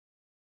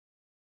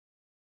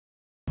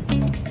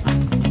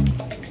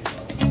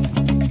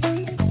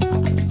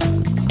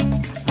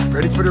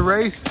Ready for the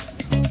race?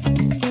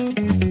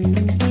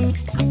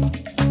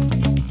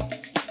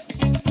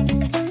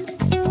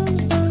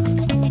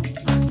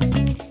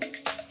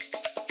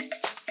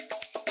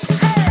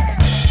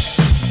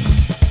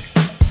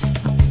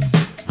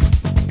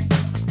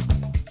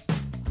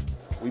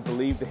 We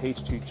believe the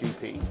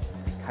H2GP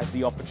has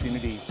the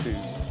opportunity to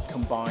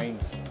combine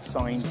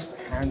science,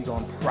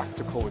 hands-on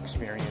practical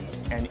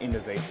experience and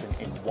innovation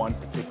in one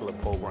particular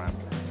program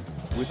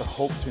with a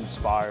hope to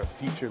inspire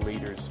future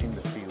leaders in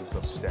the fields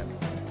of STEM.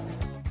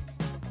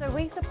 So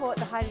we support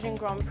the Hydrogen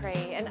Grand Prix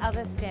and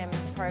other STEM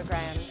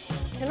programs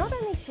to not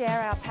only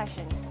share our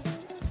passion,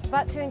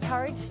 but to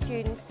encourage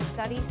students to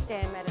study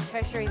STEM at a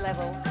tertiary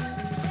level.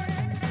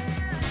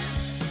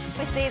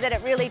 We see that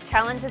it really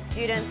challenges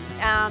students,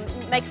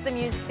 makes them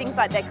use things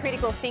like their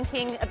critical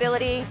thinking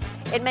ability.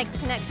 It makes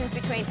connections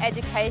between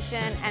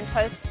education and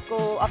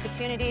post-school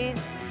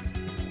opportunities.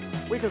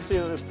 We can see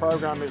that this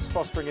program is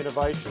fostering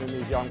innovation in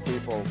these young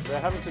people. They're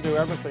having to do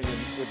everything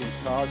with these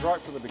cars right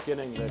from the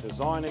beginning. They're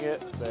designing it,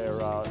 they're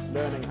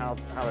learning how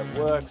it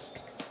works,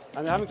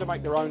 and they're having to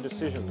make their own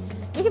decisions.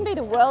 You can be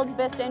the world's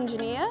best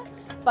engineer,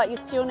 but you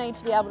still need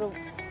to be able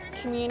to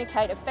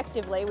communicate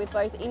effectively with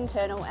both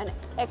internal and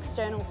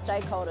external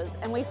stakeholders,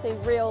 and we see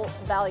real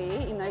value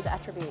in those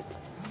attributes.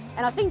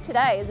 And I think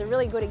today is a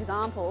really good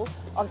example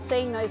of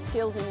seeing those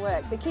skills in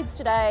work. The kids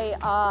today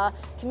are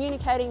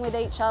communicating with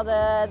each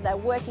other, they're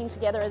working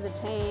together as a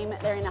team,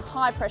 they're in a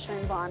high pressure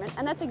environment,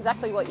 and that's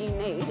exactly what you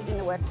need in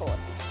the workforce.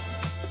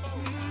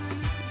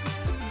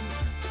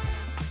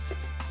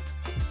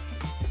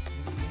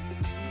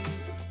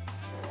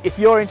 If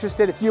you're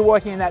interested, if you're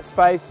working in that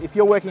space, if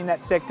you're working in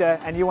that sector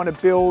and you want to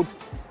build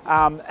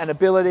an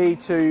ability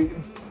to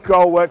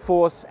grow a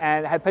workforce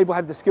and have people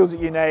have the skills that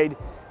you need,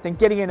 then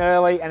getting in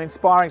early and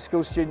inspiring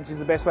school students is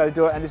the best way to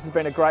do it, and this has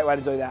been a great way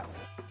to do that.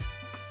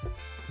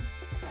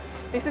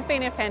 This has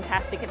been a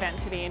fantastic event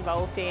to be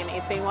involved in.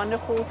 It's been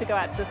wonderful to go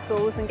out to the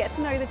schools and get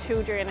to know the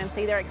children and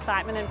see their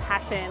excitement and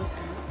passion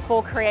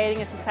for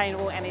creating a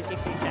sustainable energy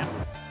future.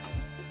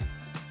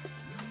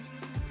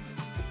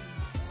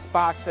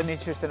 Sparks an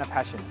interest and a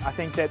passion. I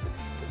think that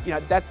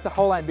that's the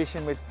whole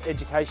ambition with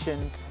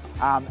education,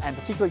 and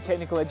particularly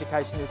technical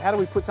education, is how do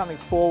we put something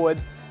forward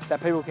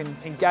that people can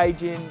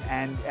engage in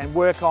and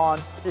work on.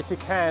 If you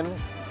can,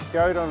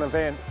 go to an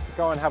event,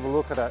 go and have a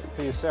look at it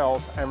for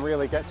yourself and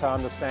really get to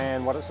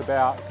understand what it's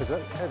about, because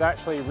it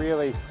actually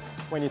really,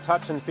 when you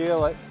touch and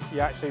feel it, you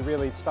actually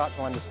really start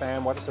to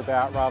understand what it's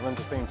about rather than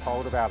just being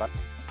told about it.